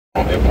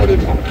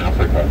imported from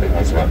Africa. They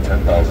cost about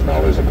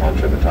 $10,000 a pound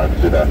ship and time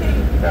to do that.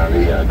 Now,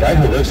 the guy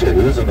who lives here,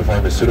 he was in the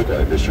pharmaceutical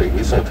industry.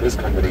 He sold his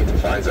company to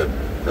Pfizer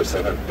for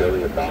 $7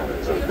 billion, or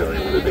 $1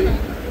 billion would it be.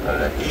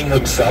 He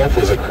himself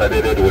was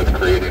accredited with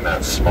creating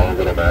that small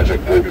little magic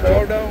blue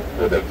pill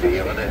with a V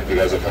on it. If you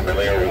guys are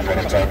familiar with what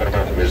I'm talking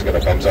about, we're just going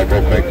to thumbs up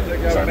real quick,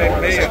 because I know we're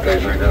on the same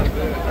page right now.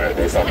 Alright,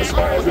 based on the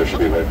smiles, there should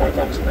be way more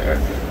thumbs in the air.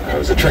 It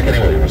was a trick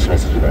anyway, you were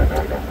supposed to do that.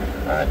 There we go.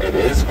 It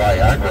is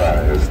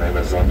Viagra. His name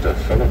is Dr.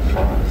 Philip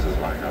Franz, is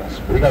my house.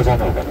 What do you guys all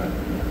know about that?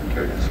 I'm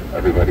curious.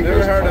 Everybody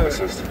here's a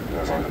pharmacist. You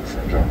guys all do the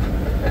same job.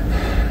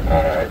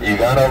 You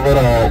got a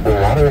little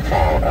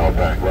waterfall out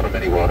back, a little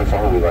mini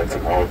waterfall. We like to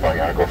call it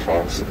Viagra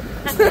Falls. So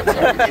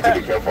you need to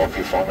be careful if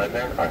you fall in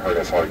there. I heard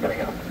it's hard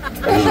getting out.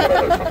 This is what I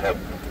heard from him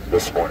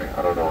this morning.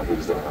 I don't know what he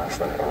was doing last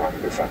night or why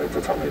he decided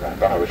to tell me that.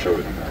 Thought I would share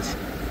with you guys.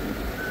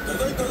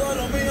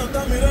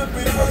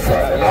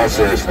 But in all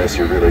seriousness,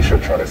 you really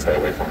should try to stay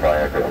away from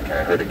Viagra, okay?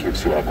 I heard it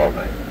keeps you up all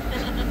night.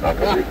 Not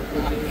good.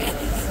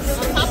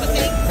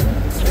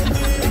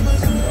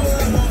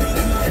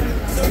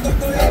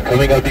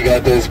 Coming up, you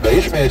got this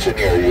beige mansion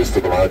here. It used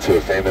to belong to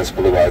a famous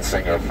blue-eyed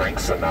singer, Frank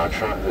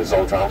Sinatra, his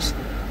old house.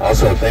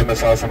 Also a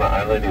famous house on the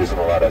island, used in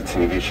a lot of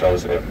TV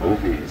shows and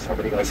movies. How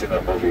many of you guys seen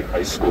that movie,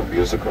 High School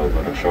Musical,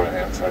 Little Short of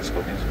Hands, High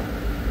School Musical?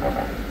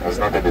 Okay. Has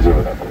nothing to do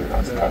with that movie,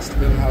 that's a test.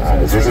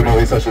 It's used in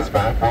movies such as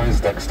Bad Boys,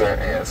 Dexter,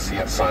 and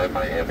CSI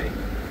Miami.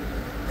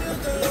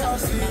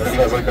 You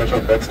guys like that show,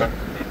 Dexter?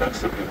 Need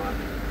Dexter people.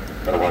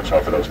 Gotta watch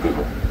out for those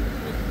people.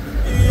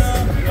 You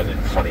got any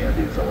funny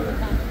ideas over there.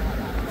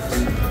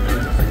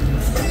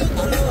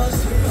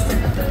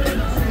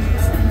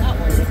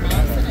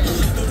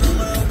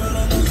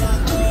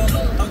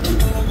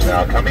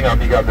 Now, coming up,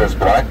 you got this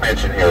black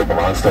mansion here. It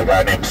belongs to a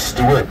guy named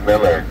Stuart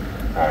Miller.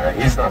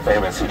 He's not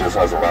famous, he just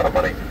has a lot of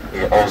money.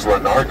 He owns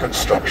Lennar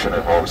Construction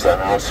and Homes. That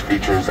house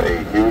features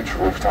a huge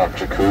rooftop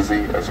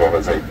jacuzzi as well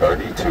as a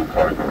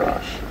 32-car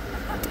garage.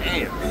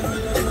 Damn.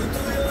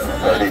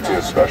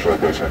 32 special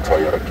edition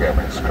Toyota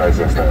Camry. It's the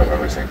craziest thing I've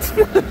ever seen.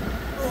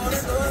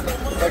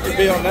 I could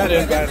be on that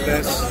invite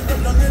list.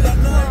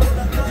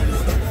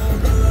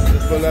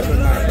 Just pull up at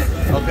night.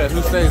 Okay,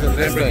 who stays in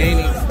this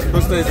Lamborghini?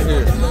 Who stays in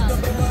here?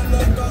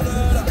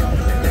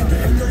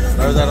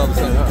 Or is that on the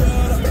same house?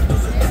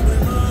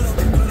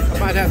 I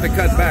might have to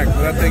cut back,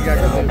 but I think I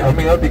can.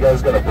 Coming up, you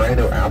guys got a brand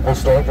new Apple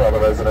store for all the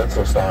residents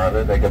of Star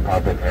Island. They can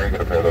pop in here and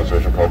get a pair of those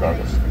Vision Pro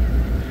goggles.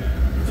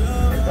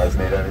 You guys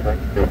need anything?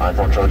 New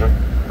iPhone charger?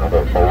 No,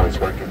 they're always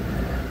working.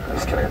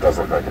 Just kidding, it does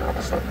look like an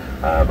Apple store.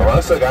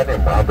 Belongs to a guy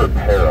named Robert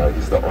Pera.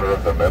 He's the owner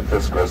of the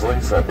Memphis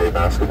Grizzlies, NBA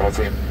basketball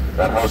team.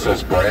 That house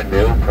is brand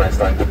new. Price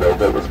tag to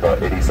build it was about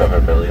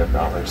 $87 million.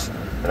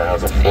 And it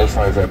has a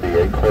full-size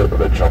NBA court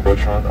with a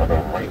jumbotron on the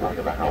right wing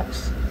of the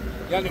house.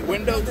 Got any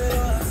windows?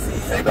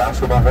 Any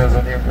basketball fans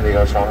in here? Any of you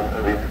guys follow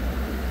NBA?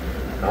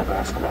 No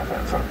basketball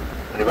fans, huh?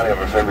 Anybody have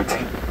a favorite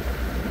team?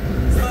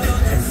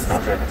 No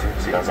favorite team?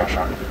 So you guys all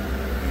shocked?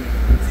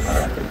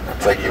 Alright, I'm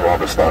taking you all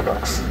to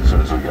Starbucks as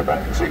soon as we get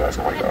back so you guys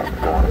can wake up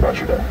and go on about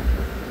your day.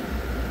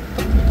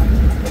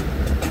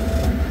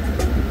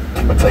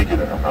 I'm gonna take you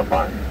there, I'm not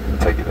buying. I'm gonna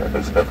take you there,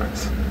 there's a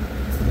difference.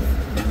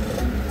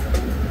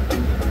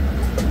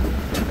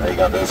 Now you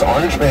got this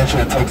orange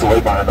mansion tucked away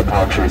behind the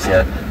palm trees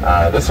here.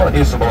 This one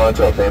used to belong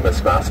to a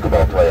famous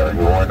basketball player. He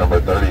wore number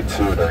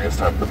 32 during his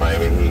time at the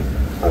Miami Heat.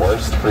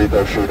 Worst free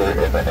throw shooter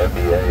in the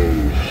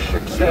NBA,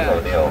 Shaquille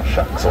O'Neal.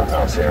 Shaq's old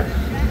house here.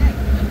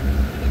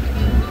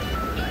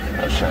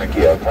 Shaq,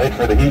 played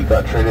for the Heat,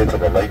 got traded to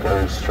the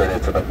Lakers,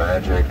 traded to the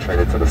Magic,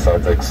 traded to the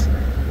Celtics.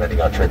 Then he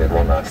got traded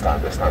one last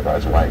time, this time by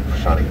his wife,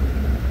 Shani.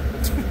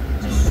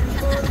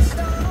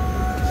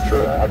 It's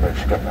true, I bet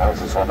she kept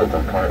houses on the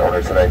current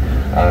owner today.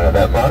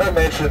 That modern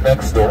mansion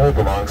next door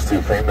belongs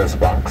to famous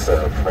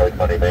boxer Floyd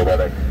Money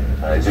Mayweather.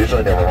 He's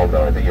usually never home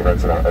though. I think he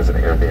rents it out as an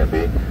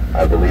Airbnb.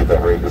 I believe the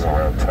rate is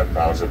around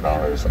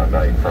 $10,000 a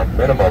night for a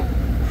minimum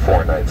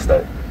 4-night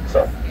stay.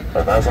 So,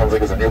 if that sounds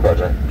like it's a new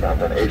budget,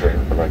 Captain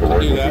Adrian would like a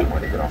word with you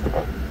when you get off the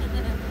boat.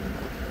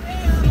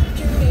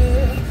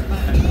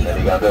 Then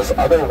you got this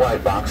other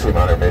white boxy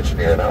modern mansion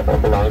here. That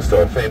one belongs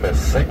to a famous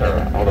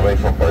singer all the way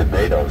from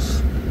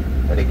Barbados.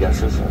 Any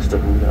guesses as to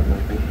who that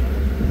might be?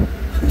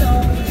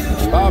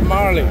 Bob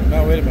Marley.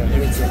 No, wait a minute.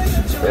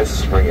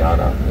 Miss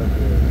Rihanna.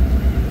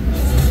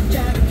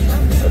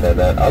 And then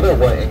that other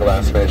white and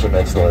glass mansion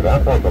next door,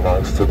 that one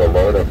belongs to the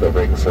Lord of the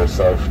Rings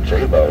herself,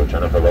 J-Lo,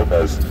 Jennifer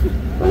Lopez.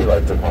 We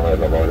like to call her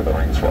the Lord of the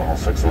Rings for all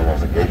 6 of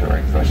those engagement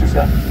rings that she's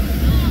got.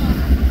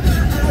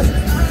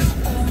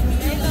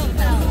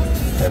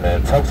 And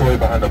then tucked away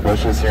behind the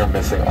bushes here,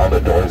 missing all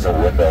the doors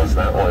and windows,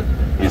 that one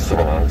used to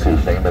belong to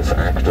famous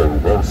actor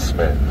Will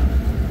Smith.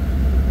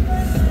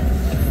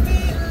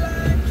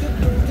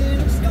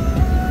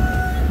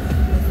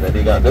 Then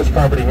you got this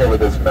property here with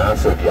this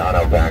massive yacht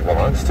out back.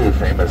 Belongs to a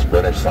famous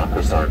British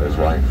soccer star and his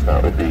wife.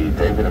 That would be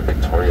David and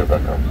Victoria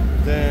Beckham.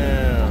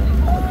 Damn.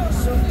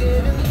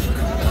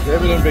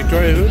 David and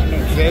Victoria who?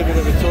 David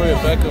and Victoria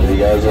Beckham. If you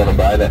guys want to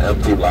buy the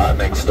empty lot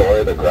next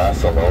door, the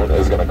grass alone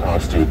is going to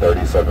cost you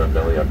 $37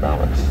 million.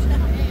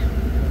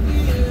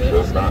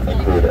 This does not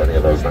include any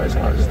of those nice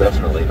cars.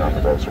 Definitely not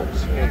the Rolls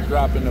Royce.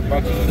 Dropping the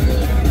bucket.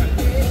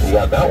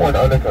 Yeah, that one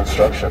under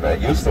construction. It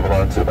used to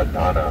belong to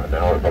Madonna.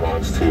 Now it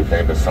belongs to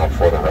famous South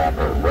Florida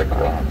rapper Rick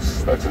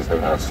Ross. That's his new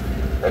house.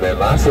 And then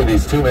lastly,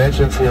 these two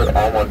mansions here,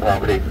 all one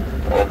property,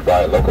 owned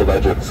by local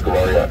legends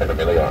Gloria and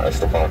Emilio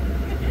Estefan.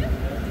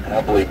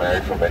 Happily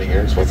married for many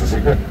years. What's the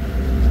secret?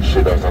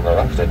 She lives on the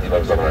left and he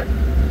lives on the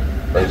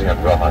right. Raise your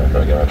hand real high. I'm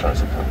gonna give that a try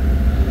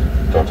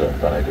sometime. Don't do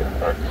it. Bad idea.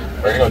 All right.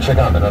 We're gonna go check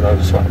out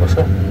another spot. Let's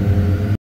go.